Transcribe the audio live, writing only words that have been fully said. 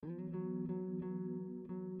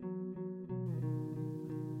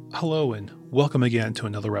Hello, and welcome again to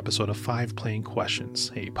another episode of Five Plain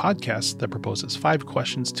Questions, a podcast that proposes 5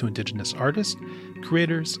 questions to Indigenous artists,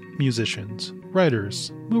 creators, musicians,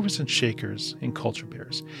 writers, movers and shakers, and culture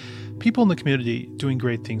bearers. People in the community doing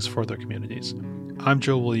great things for their communities. I'm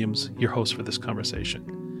Joe Williams, your host for this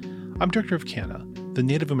conversation. I'm director of CANA, the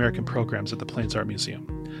Native American programs at the Plains Art Museum.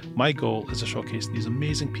 My goal is to showcase these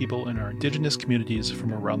amazing people in our Indigenous communities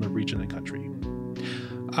from around the region and country.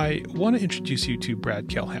 I want to introduce you to Brad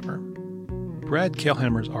Kailhamer. Brad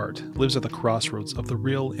Kailhamer's art lives at the crossroads of the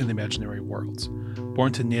real and the imaginary worlds.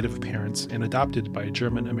 Born to Native parents and adopted by a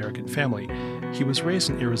German-American family, he was raised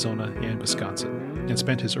in Arizona and Wisconsin, and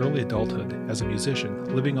spent his early adulthood as a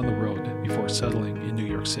musician living on the road before settling in New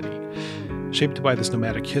York City. Shaped by this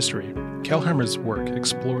nomadic history, Kailhamer's work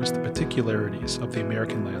explores the particularities of the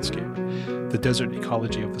American landscape, the desert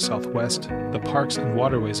ecology of the Southwest, the parks and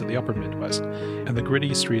waterways of the upper Midwest, and the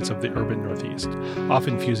gritty streets of the urban Northeast,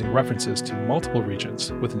 often fusing references to multiple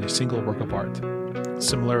regions within a single work of art.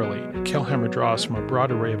 Similarly, Kailhamer draws from a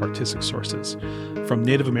broad array of artistic sources, from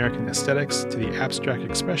Native American aesthetics to the abstract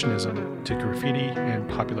expressionism to graffiti and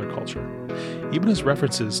popular culture. Even his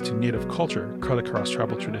references to Native culture cut across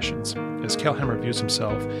tribal traditions, as Kailhamer views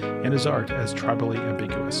himself and his art as tribally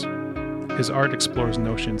ambiguous. His art explores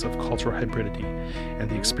notions of cultural hybridity and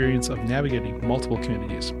the experience of navigating multiple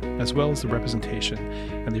communities, as well as the representation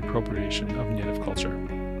and the appropriation of Native culture.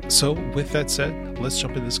 So, with that said, let's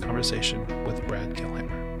jump into this conversation with Brad Kailhamer.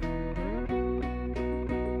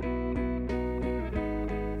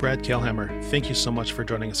 Brad Kailhamer, thank you so much for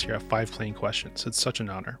joining us here at Five Plain Questions. It's such an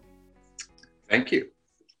honor. Thank you.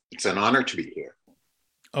 It's an honor to be here.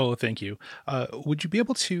 Oh, thank you. Would you be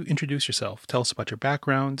able to introduce yourself? Tell us about your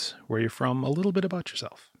background, where you're from, a little bit about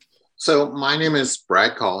yourself. So my name is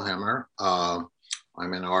Brad Kailhamer. I'm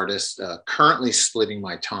an artist currently splitting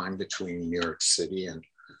my time between New York City and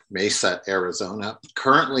Mesa, Arizona.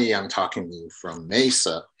 Currently, I'm talking to you from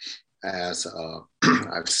Mesa as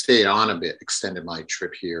I've stayed on a bit, extended my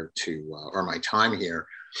trip here or my time here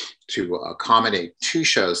to accommodate 2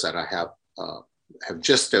 shows that I have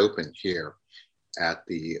just opened here at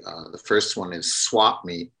the first one is Swap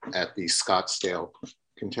Meet at the Scottsdale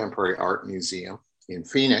Contemporary Art Museum in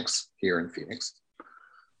Phoenix, here in Phoenix.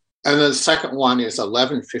 And then the second one is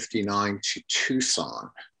 1159 to Tucson.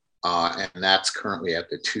 And that's currently at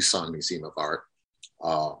the Tucson Museum of Art.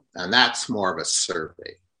 And that's more of a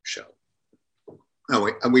survey show.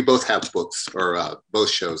 And we both have books, or both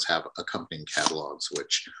shows have accompanying catalogs,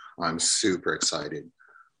 which I'm super excited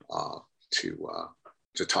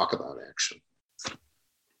to talk about, actually.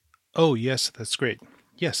 Oh, yes, that's great.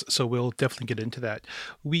 Yes, so we'll definitely get into that.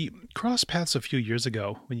 We crossed paths a few years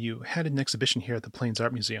ago when you had an exhibition here at the Plains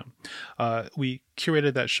Art Museum. We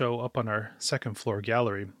curated that show up on our second floor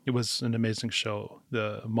gallery. It was an amazing show.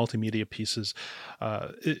 The multimedia pieces,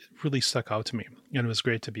 it really stuck out to me, and it was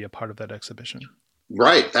great to be a part of that exhibition.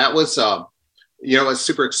 Right. That was, it's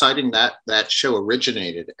super exciting that show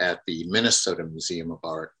originated at the Minnesota Museum of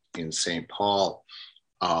Art in St. Paul.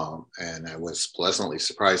 And I was pleasantly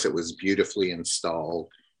surprised. It was beautifully installed.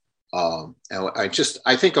 And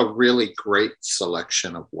I think a really great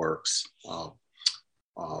selection of works. The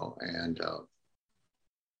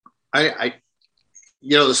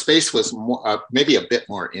space was more, maybe a bit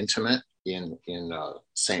more intimate in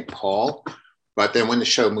St. Paul. But then when the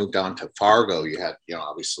show moved on to Fargo, you had,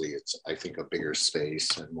 obviously it's, I think, a bigger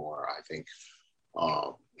space and more, I think,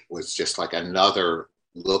 was just like another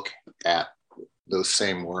look at those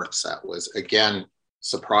same works. That was, again,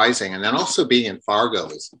 surprising. And then also being in Fargo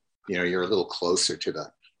is, you're a little closer to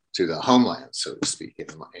the homeland, so to speak, and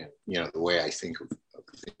the way I think of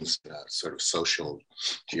things in a sort of social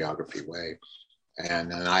geography way.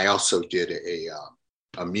 And then I also did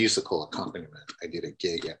a musical accompaniment. I did a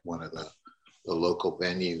gig at one of the local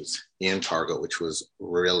venues in Fargo, which was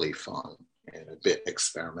really fun and a bit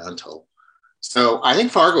experimental. So I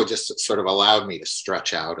think Fargo just sort of allowed me to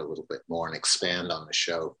stretch out a little bit more and expand on the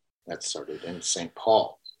show that started in St.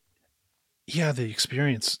 Paul. Yeah, the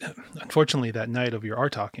experience, unfortunately, that night of your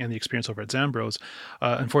art talk and the experience over at Zambros,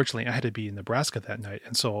 unfortunately, I had to be in Nebraska that night.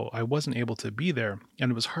 And so I wasn't able to be there.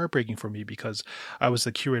 And it was heartbreaking for me because I was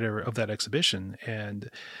the curator of that exhibition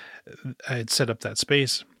and I had set up that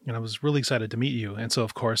space and I was really excited to meet you. And so,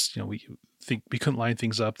 of course, we couldn't line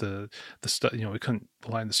things up. We couldn't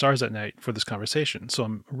align the stars that night for this conversation. So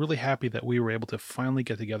I'm really happy that we were able to finally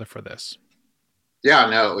get together for this. Yeah,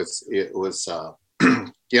 no, it was.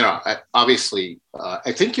 Obviously,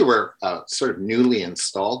 I think you were sort of newly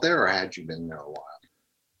installed there, or had you been there a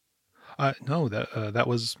while? No, that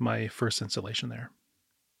was my first installation there.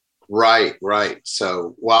 Right.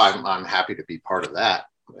 So, well, I'm happy to be part of that.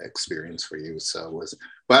 experience for you. So it was,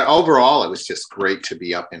 but overall, it was just great to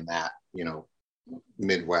be up in that,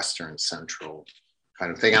 Midwestern central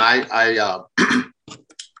kind of thing. And I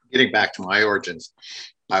getting back to my origins,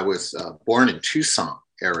 I was born in Tucson,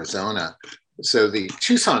 Arizona. So the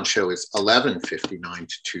Tucson show is 11:59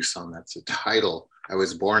 to Tucson. That's the title. I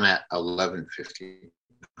was born at 11:59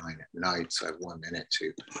 at night, so I have 1 minute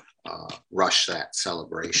to rush that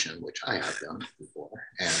celebration, which I have done before,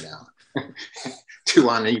 and two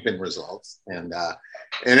uneven results. And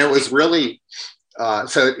it was really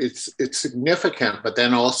so it's significant. But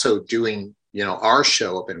then also doing our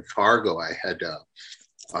show up in Fargo, I had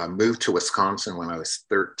moved to Wisconsin when I was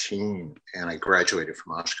 13, and I graduated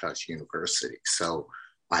from Oshkosh University. So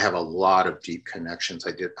I have a lot of deep connections.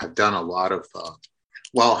 I've done a lot of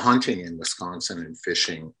hunting in Wisconsin and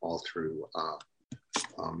fishing all through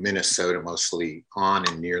Minnesota, mostly on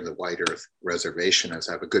and near the White Earth Reservation. As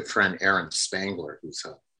I have a good friend, Aaron Spangler, who's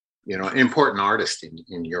an important artist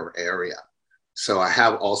in your area. So I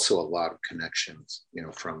have also a lot of connections,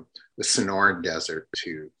 from the Sonoran Desert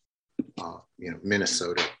to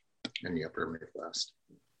Minnesota and the upper Midwest.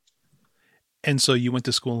 And so you went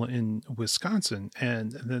to school in Wisconsin,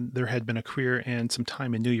 and then there had been a career and some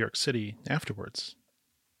time in New York City afterwards.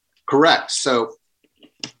 Correct. So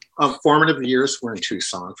formative years were in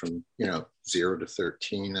Tucson from 0 to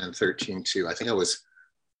 13, and 13 to, I think I was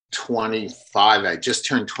 25. I just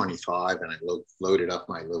turned 25, and I loaded up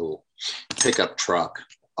my little pickup truck.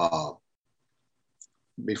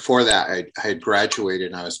 Before that, I had graduated,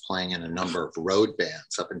 and I was playing in a number of road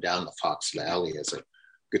bands up and down the Fox Valley as a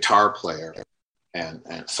guitar player, and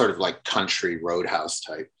sort of like country roadhouse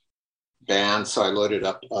type band. So I loaded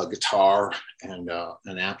up a guitar and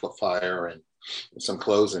an amplifier and some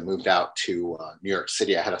clothes and moved out to New York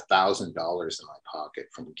City. I had $1,000 in my pocket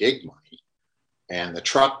from gig money, and the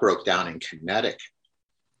truck broke down in Connecticut.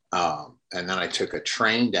 And then I took a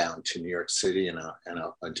train down to New York City, and a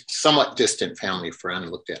somewhat distant family friend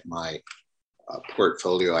looked at my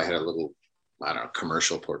portfolio. I had a little,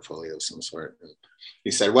 commercial portfolio of some sort. And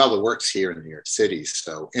he said, well, the work's here in New York City.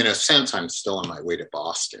 So in a sense, I'm still on my way to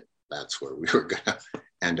Boston. That's where we were going to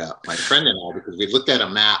end up, my friend and I, because we looked at a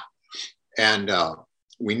map, and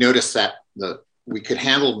we noticed that we could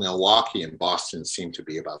handle Milwaukee, and Boston seemed to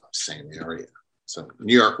be about the same area. So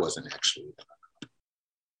New York wasn't actually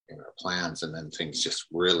in our plans. And then things just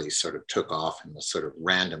really sort of took off in the sort of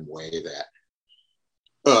random way that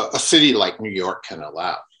a city like New York can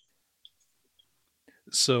allow.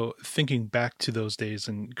 So thinking back to those days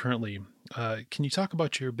and currently, can you talk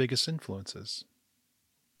about your biggest influences?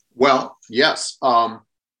 Well, yes.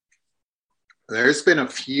 There's been a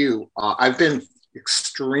few. I've been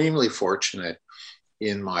extremely fortunate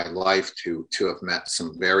in my life to have met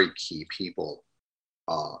some very key people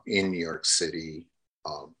in New York City,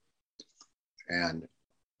 and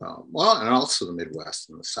also the Midwest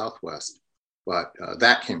and the Southwest. But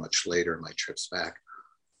that came much later in my trips back.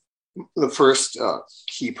 The first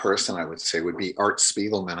key person I would say would be Art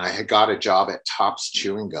Spiegelman. I had got a job at Topps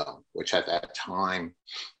Chewing Gum, which at that time,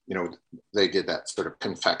 they did that sort of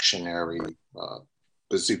confectionery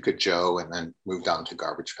Bazooka Joe, and then moved on to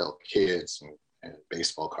Garbage Pail Kids and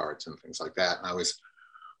baseball cards and things like that. And I was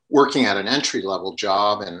working at an entry-level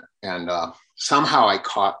job, and somehow I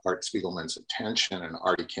caught Art Spiegelman's attention, and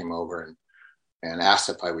Artie came over and asked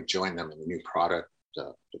if I would join them in the new product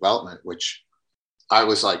development, which I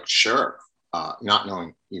was like, sure, not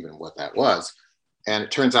knowing even what that was. And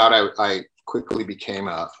it turns out I quickly became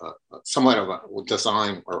a somewhat of a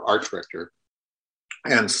design or art director,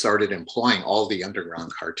 and started employing all the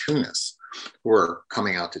underground cartoonists who were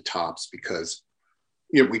coming out to Topps, because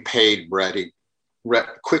we paid ready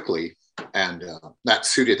quickly, and that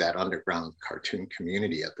suited that underground cartoon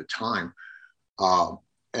community at the time.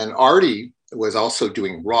 And Artie was also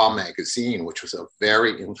doing Raw Magazine, which was a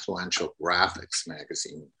very influential graphics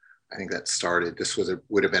magazine. I think that started,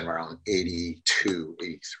 would have been around 82,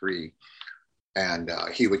 83. And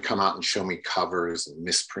he would come out and show me covers and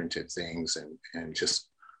misprinted things, and just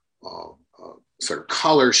sort of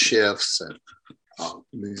color shifts and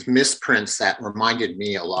these misprints that reminded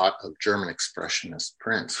me a lot of German Expressionist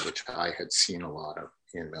prints, which I had seen a lot of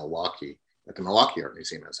in Milwaukee, at the Milwaukee Art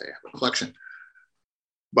Museum, as I have a collection.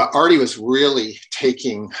 But Artie was really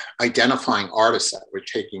identifying artists that were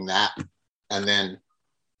taking that and then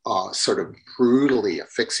sort of brutally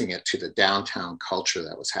affixing it to the downtown culture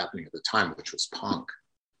that was happening at the time, which was punk.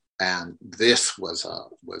 And this was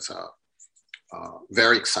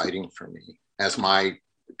very exciting for me, as my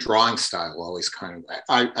drawing style always kind of,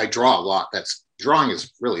 I draw a lot. Drawing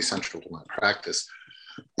is really central to my practice.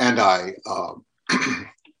 And I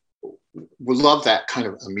would love that kind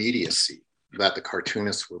of immediacy that the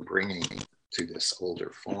cartoonists were bringing to this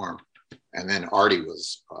older form. And then Artie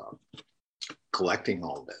was collecting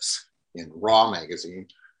all this in Raw magazine.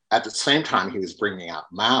 At the same time, he was bringing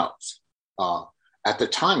out Mouse. At the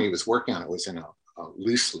time he was working on it, was in a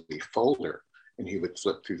loose leaf folder, and he would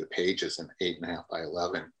flip through the pages in 8.5 by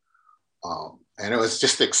 11. And it was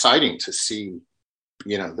just exciting to see,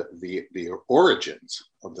 the origins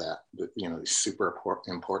of that, the super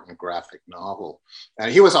important graphic novel.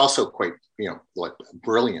 And he was also quite, like a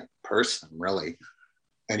brilliant person, really.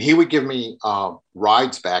 And he would give me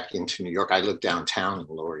rides back into New York. I lived downtown in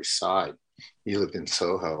the Lower East Side. He lived in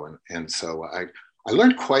Soho. And so I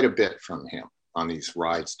learned quite a bit from him on these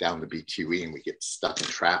rides down the BQE, and we get stuck in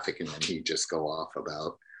traffic, and then he'd just go off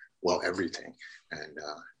about, everything. And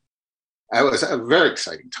it was a very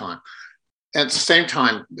exciting time. At the same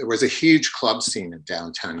time, there was a huge club scene in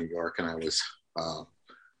downtown New York, and I was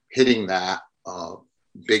hitting that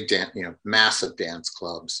big dance, massive dance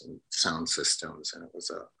clubs and sound systems. And it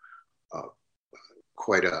was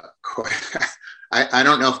quite I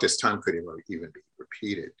don't know if this time could ever even be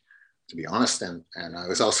repeated, to be honest. And I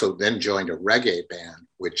was also then joined a reggae band,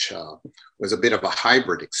 which was a bit of a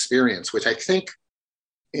hybrid experience, which I think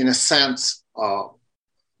in a sense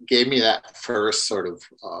gave me that first sort of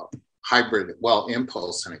hybrid,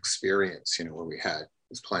 impulse and experience, where we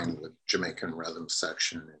was playing with Jamaican rhythm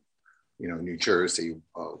section and, New Jersey,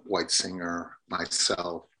 White Singer,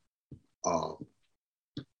 myself,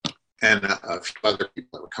 and a few other people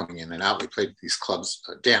that were coming in and out. We played these clubs,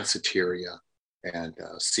 Danceteria and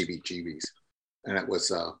CBGBs. And it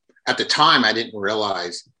was, at the time, I didn't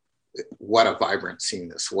realize what a vibrant scene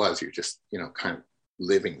this was. You're just, kind of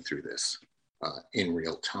living through this in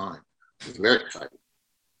real time. It was very exciting.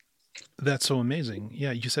 That's so amazing.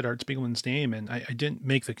 Yeah, you said Art Spiegelman's name, and I didn't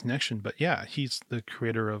make the connection, but yeah, he's the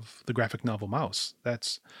creator of the graphic novel Mouse.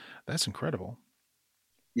 That's incredible.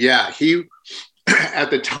 Yeah, he at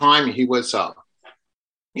the time he was,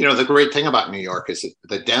 the great thing about New York is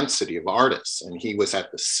the density of artists, and he was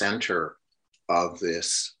at the center of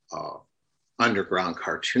this underground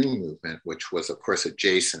cartoon movement, which was, of course,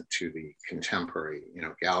 adjacent to the contemporary,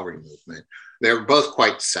 gallery movement. They were both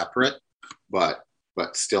quite separate, but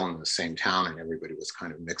still in the same town, and everybody was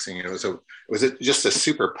kind of mixing. It was just a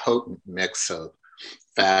super potent mix of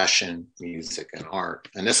fashion, music, and art.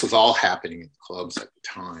 And this was all happening in clubs at the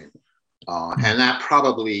time. And that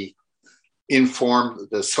probably informed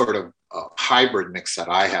the sort of hybrid mix that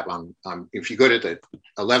I have. If you go to the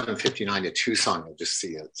 1159 to Tucson, you'll just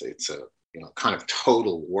see it's a kind of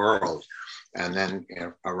total world. And then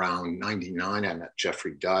around 99, I met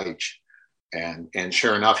Jeffrey Deitch. And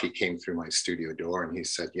sure enough, he came through my studio door and he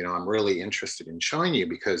said, I'm really interested in showing you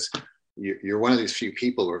because you're one of these few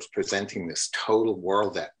people who are presenting this total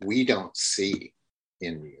world that we don't see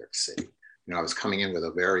in New York City. I was coming in with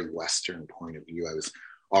a very Western point of view. I was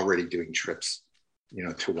already doing trips,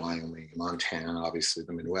 to Wyoming, Montana, obviously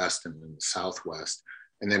the Midwest and then the Southwest,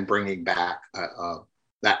 and then bringing back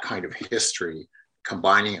that kind of history,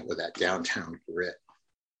 combining it with that downtown grit.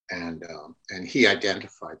 And he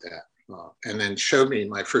identified that. And then showed me,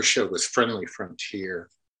 my first show was Friendly Frontier,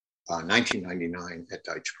 1999 at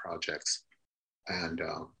Deitch Projects. And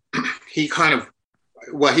he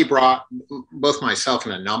he brought both myself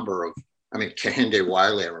and a number of, Kehinde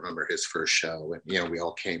Wiley, I remember his first show, and, we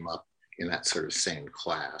all came up in that sort of same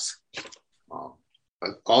class,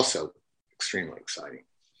 but also extremely exciting.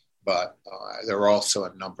 But there were also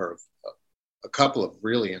a couple of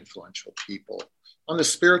really influential people on the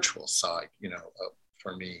spiritual side,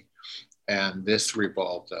 for me. And this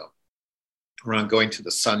revolved around going to the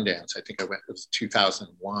Sundance. I think it was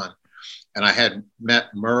 2001. And I had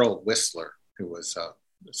met Merle Whistler, who was the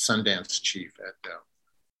Sundance chief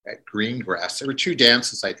at Greengrass. There were two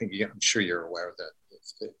dances, I think, I'm sure you're aware of that.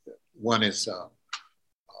 One is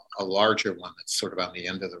a larger one that's sort of on the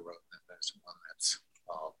end of the road. And there's one that's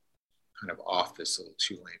kind of off this little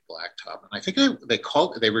 2-lane blacktop. And I think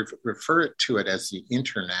they refer to it as the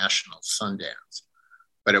International Sundance.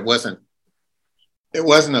 But it wasn't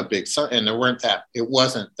a big, and it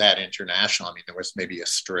wasn't that international. There was maybe a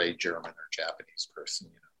stray German or Japanese person,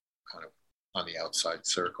 kind of on the outside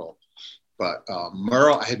circle. But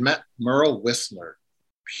I had met Merle Whistler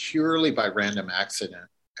purely by random accident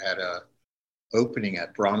at a opening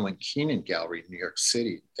at Bronwyn Keenan Gallery in New York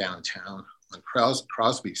City, downtown on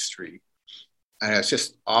Crosby Street. And it was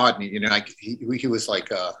just odd. He was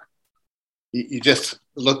like you just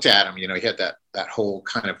looked at him, he had that whole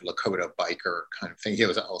kind of Lakota biker kind of thing. He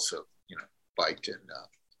was also, biked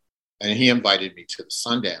and he invited me to the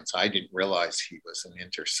Sundance. I didn't realize he was an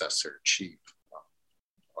intercessor chief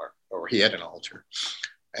or he had an altar.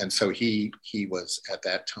 And so he was at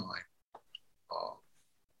that time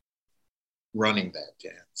running that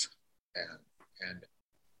dance. And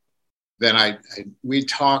then we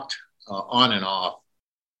talked on and off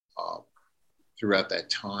throughout that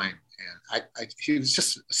time. And he was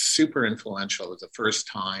just super influential. It was the first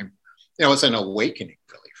time, it was an awakening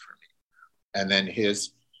really for me. And then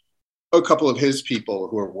a couple of his people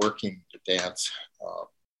who were working the dance,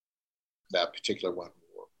 that particular one,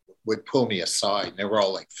 would pull me aside. And they were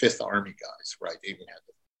all like Fifth Army guys, right? They even had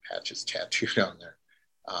the patches tattooed on there.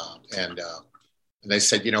 And they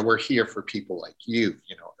said, we're here for people like you,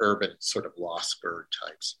 urban sort of lost bird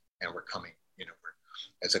types. And we're coming, we're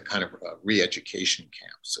as a kind of a re-education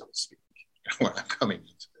camp, so to speak. We're not coming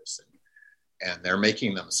into this. And they're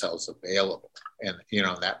making themselves available and,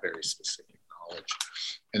 that very specific knowledge.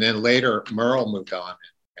 And then later, Merle moved on.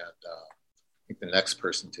 And I think the next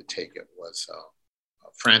person to take it was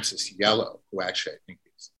Francis Yellow, who actually I think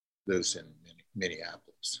lives in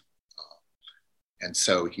Minneapolis. And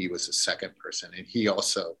so he was the second person. And he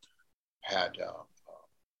also had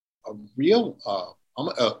a real,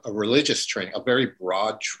 a religious training, a very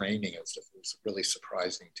broad training. It was really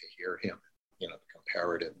surprising to hear him, the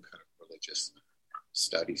comparative kind of religious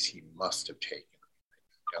studies he must have taken.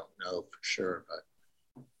 I don't know for sure,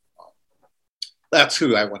 but that's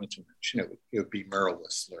who I wanted to mention. It would be Merle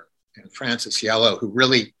Whistler and Francis Yellow, who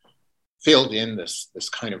really filled in this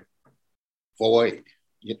kind of void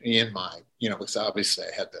in my, because obviously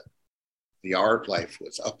I had the art life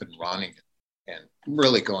was up and running and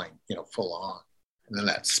really going, full on. And then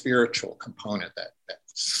that spiritual component, that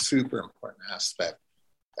super important aspect,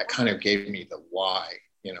 that kind of gave me the why,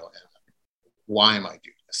 and why am I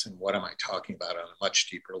doing this and what am I talking about on a much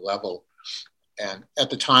deeper level. And at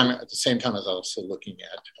the same time, I was also looking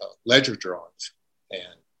at ledger drawings,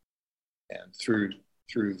 and through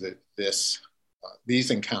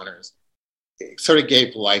these encounters, it sort of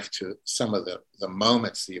gave life to some of the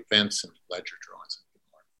moments, the events in ledger drawings, and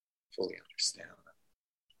people fully understand them.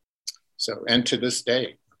 So, and to this day,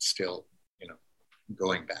 I'm still,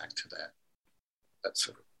 going back to that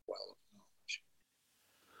sort of well of knowledge.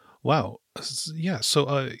 Wow. Yeah.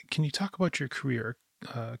 So can you talk about your career,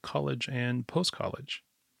 college and post-college?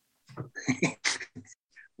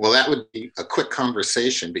 Well, that would be a quick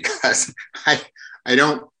conversation because I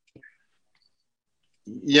don't,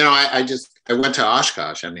 I went to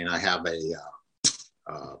Oshkosh. I mean, I have a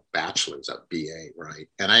bachelor's, a BA, right?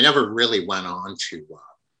 And I never really went on to,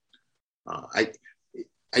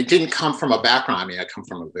 I didn't come from a background. I mean, I come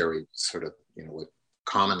from a very sort of, what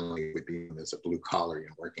commonly would be as a blue collar,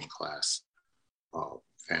 working class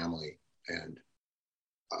family. And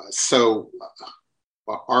so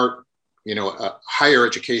art, higher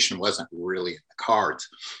education wasn't really in the cards,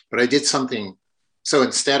 but I did something. So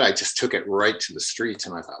instead I just took it right to the streets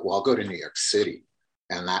and I thought, well, I'll go to New York City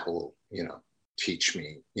and that will, teach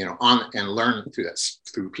me, and learn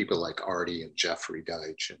through people like Artie and Jeffrey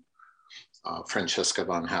Deitch and Francesca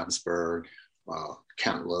von Habsburg,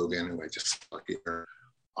 Kent Logan, who I just saw here.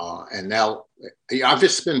 And now I've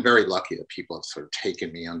just been very lucky that people have sort of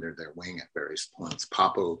taken me under their wing at various points.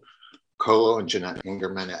 Papo Colo and Jeanette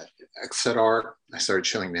Ingerman at Exeter. I started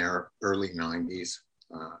showing there early 90s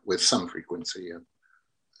with some frequency.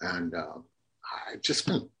 And I've just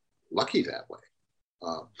been lucky that way.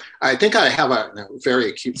 I think I have a very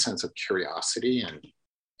acute sense of curiosity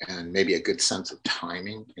and maybe a good sense of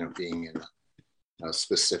timing, being in a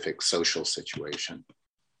specific social situation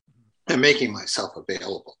and making myself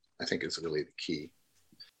available, I think is really the key.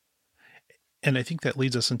 And I think that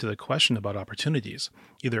leads us into the question about opportunities,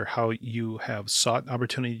 either how you have sought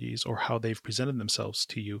opportunities or how they've presented themselves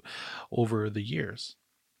to you over the years.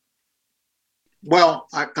 Well,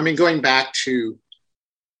 I mean, going back to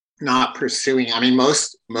not pursuing, I mean,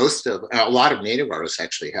 a lot of Native artists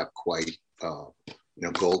actually have quite,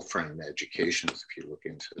 gold frame educations if you look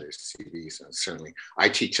into their CVs. And certainly I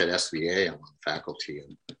teach at SVA, I'm on faculty,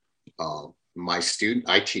 and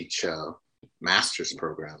I teach a master's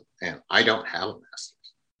program, and I don't have a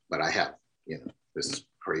master's, but I have, this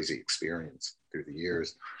crazy experience through the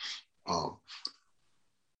years.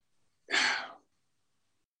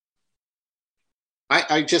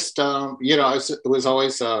 I just, it was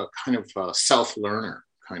always a kind of a self-learner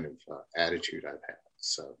kind of attitude I've had.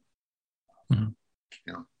 So,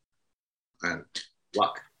 and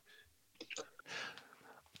luck.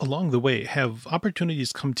 Along the way, have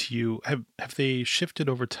opportunities come to you? Have they shifted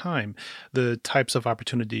over time, the types of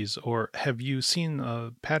opportunities, or have you seen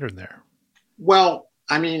a pattern there? Well,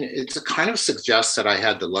 I mean, it's a kind of suggests that I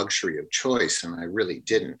had the luxury of choice, and I really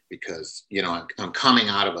didn't because, I'm coming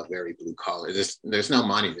out of a very blue collar. There's no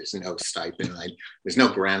money, there's no stipend, there's no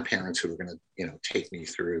grandparents who are going to, take me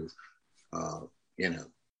through, you know,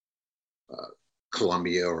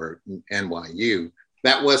 Columbia or NYU.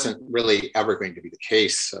 That wasn't really ever going to be the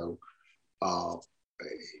case. So uh,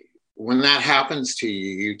 when that happens to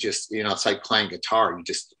you, you just, it's like playing guitar. You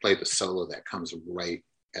just play the solo that comes right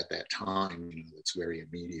at that time. It's very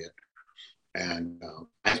immediate. And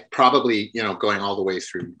I probably, going all the way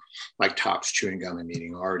through like Tops Chewing Gum and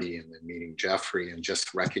meeting Artie and then meeting Jeffrey and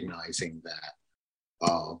just recognizing that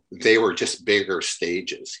they were just bigger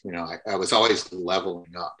stages. I was always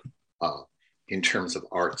leveling up in terms of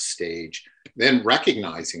art stage, then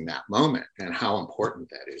recognizing that moment and how important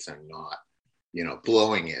that is and not,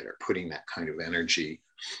 blowing it or putting that kind of energy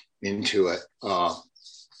into it.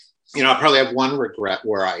 I probably have one regret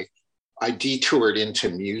where I detoured into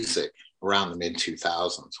music around the mid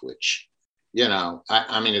 2000s, which,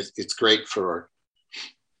 I mean, it's great for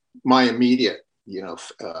my immediate,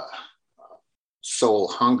 soul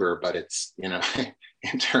hunger, but it's,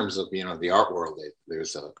 in terms of, the art world,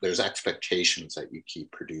 there's expectations that you keep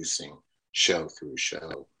producing show through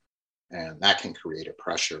show. And that can create a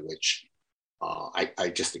pressure, which I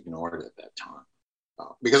just ignored at that time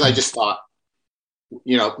because I just thought,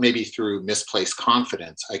 maybe through misplaced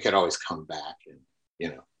confidence, I could always come back and,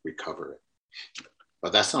 recover it.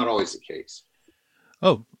 But that's not always the case.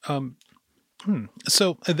 Oh,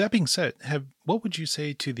 so that being said, what would you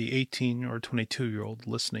say to the 18 or 22-year-old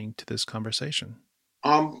listening to this conversation?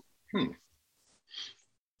 Well,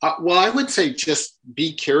 I would say just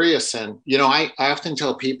be curious. And, I often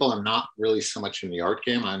tell people I'm not really so much in the art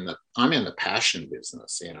game. I'm in the passion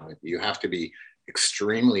business. You have to be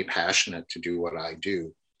extremely passionate to do what I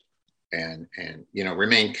do and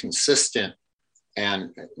remain consistent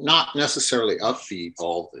and not necessarily upbeat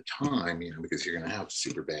all the time, because you're going to have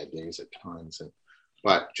super bad days at times,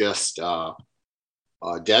 but just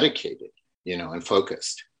dedicated, and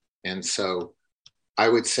focused. And so I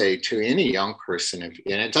would say to any young person, and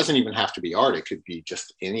it doesn't even have to be art, it could be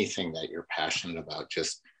just anything that you're passionate about,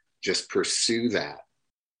 just pursue that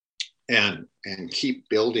and keep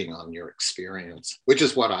building on your experience, which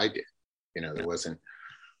is what I did. There wasn't,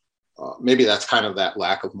 maybe that's kind of that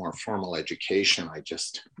lack of more formal education. I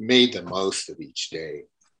just made the most of each day.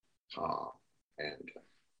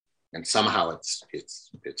 And somehow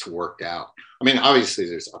it's worked out. I mean, obviously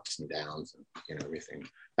there's ups and downs and, everything.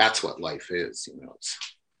 That's what life is,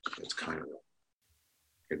 it's kind of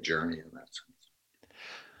a journey in that sense.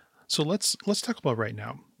 So let's talk about right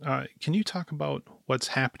now. Can you talk about what's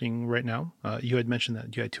happening right now? You had mentioned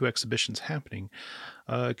that you had 2 exhibitions happening.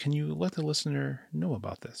 Can you let the listener know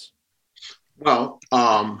about this? Well,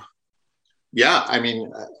 yeah, I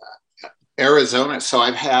mean, Arizona. So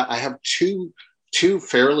I have two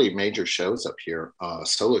fairly major shows up here,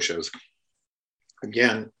 solo shows.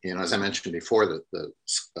 Again, as I mentioned before, the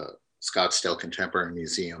Scottsdale Contemporary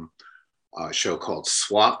Museum show called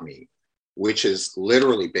Swap Meet, which is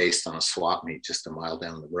literally based on a swap meet just a mile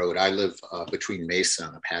down the road. I live between Mesa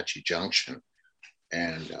and Apache Junction.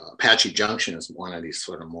 And Apache Junction is one of these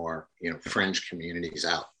sort of more, fringe communities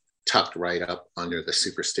out, tucked right up under the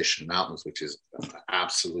Superstition Mountains, which is an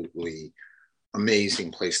absolutely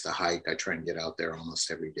amazing place to hike. I try and get out there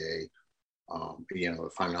almost every day,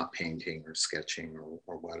 if I'm not painting or sketching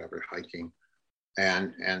or whatever, hiking.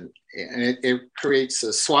 And it creates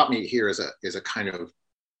a swap meet here is a kind of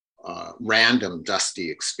random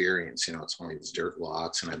dusty experience. It's one of these dirt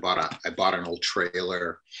lots, and I bought an old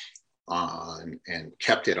trailer and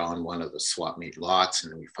kept it on one of the swap meet lots,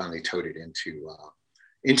 and we finally towed it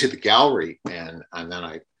into the gallery, and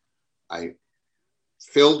then I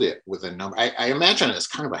filled it with a number. I imagine it's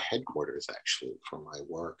kind of a headquarters actually for my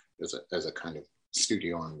work as a kind of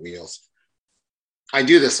studio on wheels. I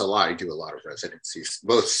do this a lot. I do a lot of residencies,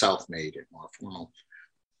 both self-made and more formal.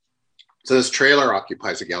 So this trailer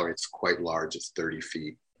occupies a gallery. It's quite large. It's 30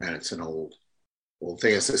 feet, and it's an old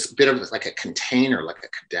thing. It's this bit of like a container, like a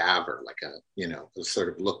cadaver, like a sort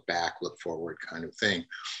of look back, look forward kind of thing.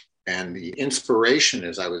 And the inspiration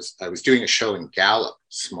is I was doing a show in Gallup,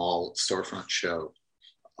 small storefront show,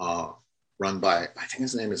 run by, I think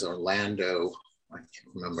his name is Orlando, I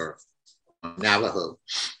can't remember, Navajo.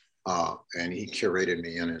 And he curated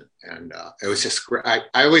me in it. And it was just great. I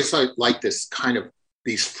always like this kind of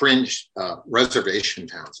these fringe reservation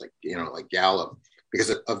towns, like Gallup, because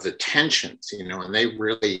of the tensions, and they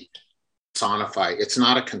really personify. It's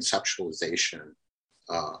not a conceptualization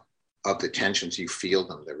of the tensions. You feel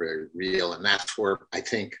them; they're very real, and that's where I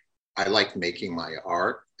think I like making my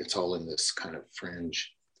art. it's all in this kind of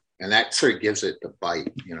fringe, and that sort of gives it the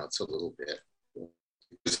bite. It's a little bit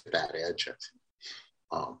that edge.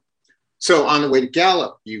 So on the way to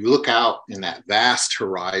Gallup, you look out in that vast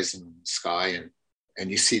horizon in the sky,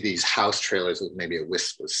 and you see these house trailers with maybe a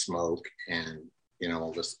wisp of smoke, and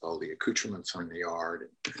all the accoutrements on the yard,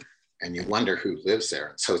 and you wonder who lives there.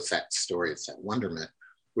 And so it's that story, it's that wonderment,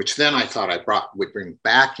 which then I thought would bring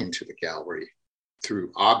back into the gallery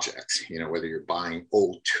through objects, whether you're buying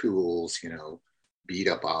old tools, beat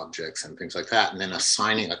up objects and things like that, and then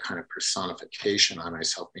assigning a kind of personification on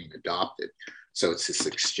myself being adopted. So it's this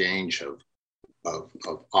exchange of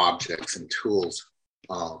objects and tools,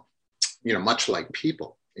 much like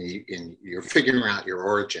people. And you're figuring out your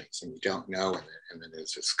origins, and you don't know, and then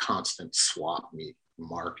there's this constant swap meet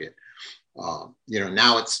market.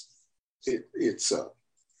 Now it's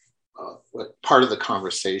part of the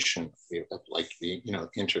conversation, like the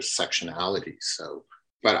intersectionality. So,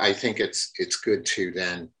 but I think it's good to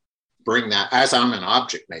then bring that, as I'm an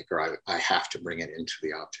object maker, I have to bring it into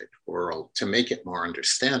the object world to make it more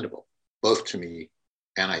understandable, both to me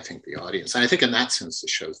and I think the audience. And I think in that sense, the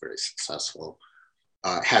show's very successful.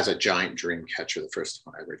 Has a giant dream catcher, the first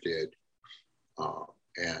one I ever did,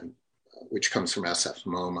 and which comes from SF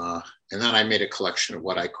MoMA. And then I made a collection of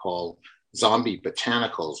what I call zombie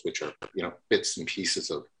botanicals, which are bits and pieces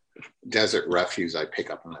of desert refuse I pick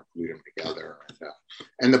up and I glue them together.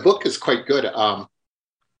 And the book is quite good.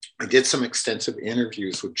 I did some extensive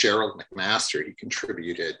interviews with Gerald McMaster. He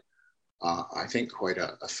contributed, I think, quite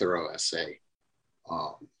a thorough essay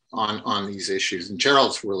on these issues. And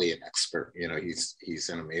Gerald's really an expert. He's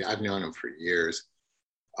an amazing. I've known him for years.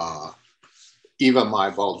 Eva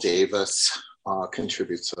Mybal Davis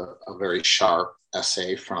contributes a very sharp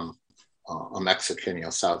essay from a Mexican,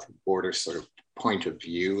 south of the border sort of point of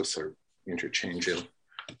view, sort of interchangeable.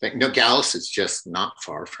 Nogales is just not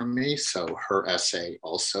far from me, so her essay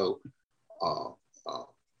also,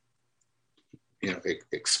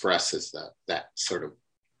 expresses that sort of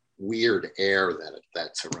weird air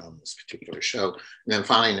that's around this particular show. And then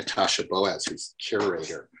finally, Natasha Boaz, who's the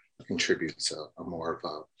curator, contributes a more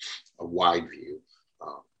of a wide view.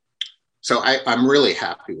 So I'm really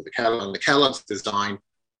happy with the catalog. The catalog's designed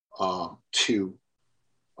to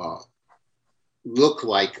look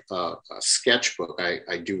like a sketchbook.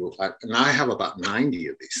 And I have about 90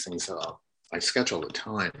 of these things. I sketch all the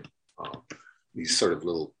time. These sort of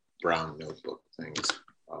little brown notebook things,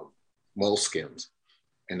 moleskins,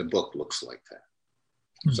 and the book looks like that.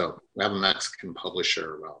 Mm-hmm. So we have a Mexican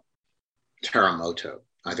publisher, Teramoto.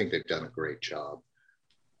 I think they've done a great job.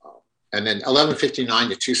 And then 11:59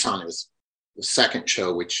 to Tucson is the second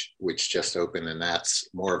show, which just opened, and that's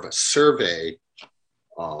more of a survey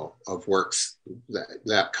of works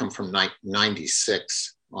that come from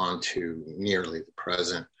 96 on to nearly the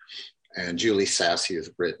present. And Julie Sassy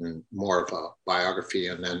has written more of a biography.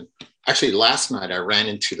 And then actually last night I ran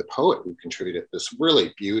into the poet who contributed, this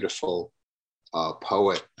really beautiful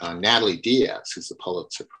poet, Natalie Diaz, who's the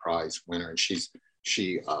Pulitzer Prize winner. And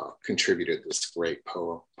she contributed this great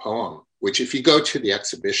poem, which if you go to the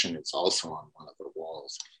exhibition, it's also on one of the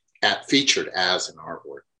walls, featured as an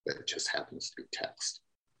artwork, but it just happens to be text.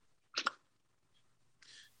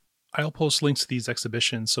 I'll post links to these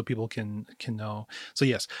exhibitions so people can know. So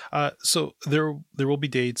yes, so there will be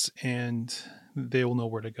dates and they will know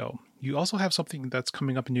where to go. You also have something that's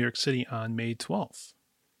coming up in New York City on May 12th.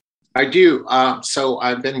 I do. So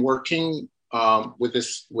I've been working with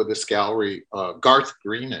this gallery, Garth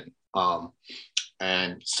Greenan,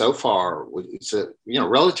 and so far it's a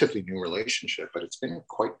relatively new relationship, but it's been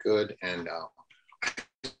quite good. And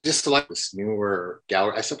just like this newer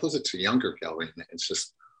gallery, I suppose it's a younger gallery. It's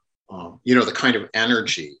just the kind of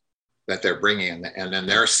energy that they're bringing, and then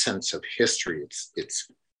their sense of history.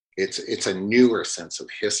 It's a newer sense of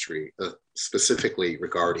history, specifically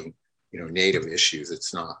regarding Native issues.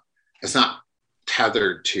 It's not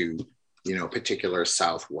tethered to particular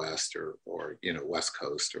Southwest or West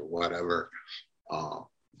Coast or whatever.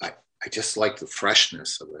 I just like the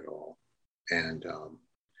freshness of it all, and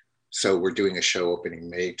so we're doing a show opening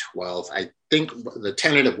May 12th. I think the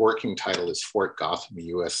tentative working title is Fort Gotham,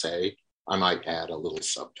 USA. I might add a little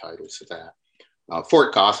subtitle to that.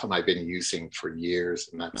 Fort Gotham I've been using for years,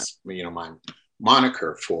 and that's my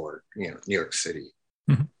moniker for New York City,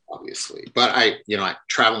 mm-hmm. obviously. But I'm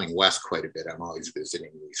traveling west quite a bit. I'm always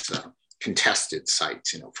visiting these contested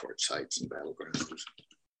sites, fort sites and battlegrounds,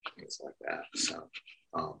 things like that. So,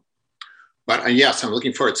 but yes, I'm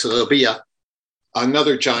looking forward. So there'll be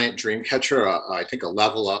another giant dream catcher, I think a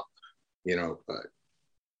level up,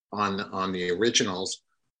 on the originals.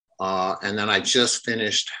 And then I just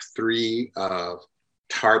finished 3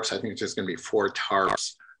 tarps. I think there's going to be 4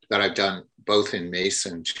 tarps that I've done both in Mesa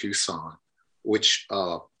and Tucson, which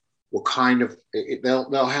will kind of,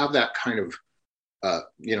 they'll have that kind of,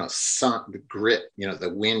 the grit,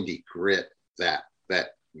 the windy grit that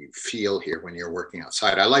you feel here when you're working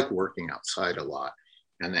outside. I like working outside a lot,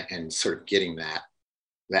 and sort of getting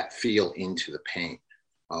that feel into the paint.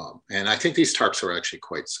 And I think these tarps are actually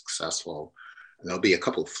quite successful. And there'll be a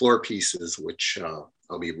couple of floor pieces, which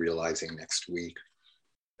I'll be realizing next week.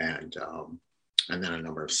 And then a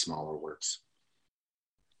number of smaller works.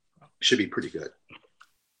 Should be pretty good.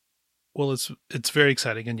 Well, it's very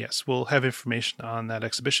exciting. And yes, we'll have information on that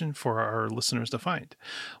exhibition for our listeners to find.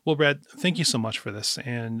 Well, Brad, thank you so much for this.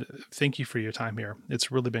 And thank you for your time here.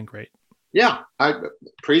 It's really been great. Yeah, I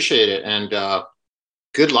appreciate it. And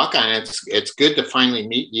good luck on it. It's good to finally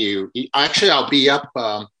meet you. Actually, I'll be up.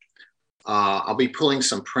 I'll be pulling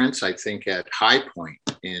some prints, I think, at High Point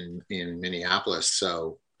in Minneapolis.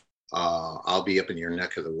 So I'll be up in your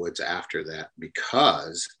neck of the woods after that,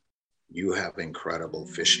 because you have incredible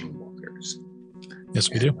fishing bookers. Yes,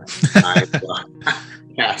 we do.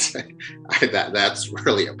 That's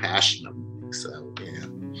really a passion of mine. So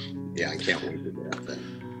yeah, I can't wait to get that.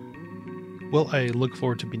 Well, I look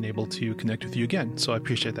forward to being able to connect with you again. So I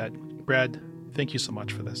appreciate that. Brad, thank you so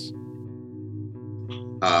much for this.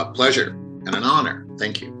 Pleasure and an honor.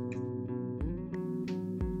 Thank you.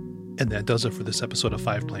 And that does it for this episode of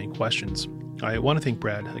 5 Playing Questions. I want to thank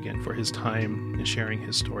Brad again for his time and sharing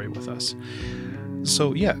his story with us.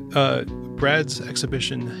 So yeah, Brad's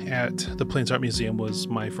exhibition at the Plains Art Museum was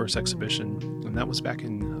my first exhibition, and that was back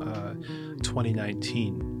in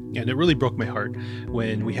 2019. And it really broke my heart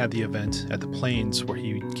when we had the event at the Plains where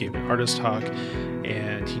he gave an artist talk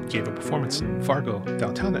and he gave a performance in Fargo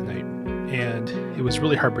downtown that night. And it was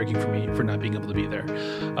really heartbreaking for me for not being able to be there.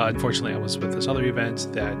 Unfortunately, I was with this other event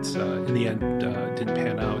that in the end didn't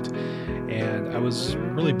pan out. And I was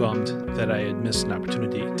really bummed that I had missed an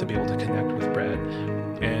opportunity to be able to connect with Brad.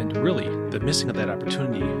 And really, the missing of that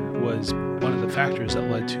opportunity was one of the factors that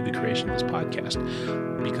led to the creation of this podcast,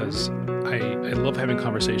 because I love having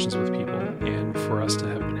conversations with people, and for us to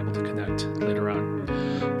have been able to connect later on.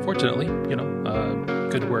 Fortunately,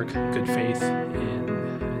 good work, good faith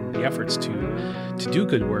in the efforts to do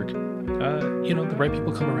good work, the right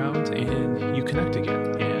people come around and you connect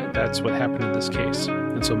again. And that's what happened in this case.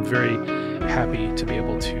 And so I'm very happy to be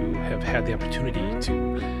able to have had the opportunity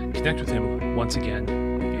to connect with him once again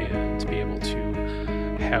and to be able to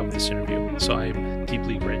have this interview. So I'm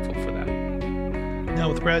deeply grateful for that. Now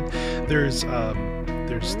with Brad, there's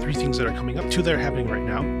 3 things that are coming up, 2 that are happening right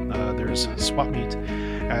now. There's Swap Meet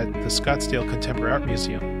at the Scottsdale Contemporary Art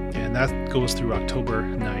Museum, and that goes through October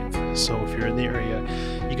 9th. So if you're in the area,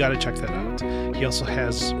 you got to check that out. He also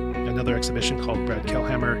has another exhibition called Brad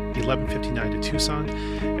Kellhammer, 1159 to Tucson,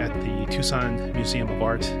 at the Tucson Museum of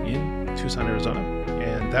Art in Tucson, Arizona.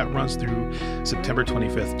 And that runs through September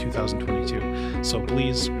 25th, 2022. So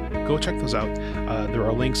please go check those out. There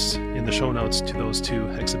are links in the show notes to those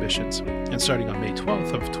 2 exhibitions. And starting on May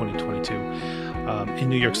 12th of 2022, in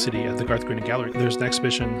New York City at the Garth Green Gallery, there's an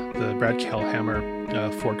exhibition, the Brad Kellhammer,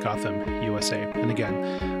 Fort Gotham, USA. And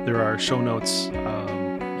again, there are show notes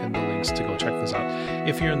and the links to go check those out.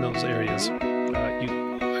 If you're in those areas,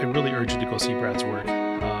 I really urge you to go see Brad's work.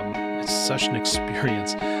 It's such an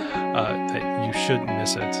experience that you shouldn't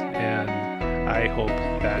miss it. And I hope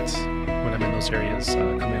that when I'm in those areas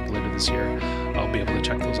coming up later this year, I'll be able to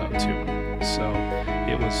check those out too. So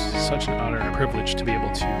it was such an honor and a privilege to be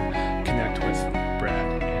able to connect with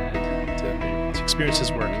Brad and to experience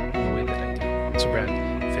his work in the way that I did. So Brad,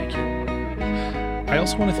 thank you. I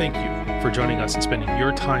also want to thank you for joining us and spending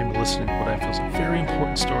your time listening to what I feel is a very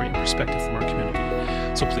important story and perspective from our community.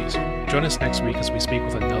 So please, join us next week as we speak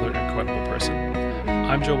with another incredible person.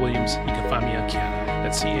 I'm Joe Williams. You can find me on CANAA,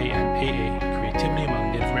 that's CANAA, Creativity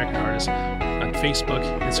Among Native American Artists, on Facebook,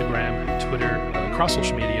 Instagram, Twitter, across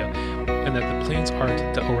social media, and at the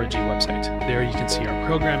plainsart.org website. There you can see our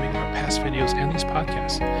programming, our past videos, and these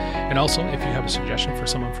podcasts. And also, if you have a suggestion for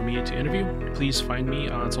someone for me to interview, please find me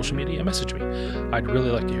on social media and message me. I'd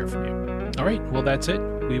really like to hear from you. All right, well, that's it.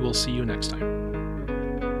 We will see you next time.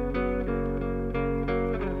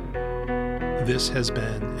 This has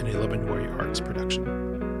been an 11 Warrior Arts production.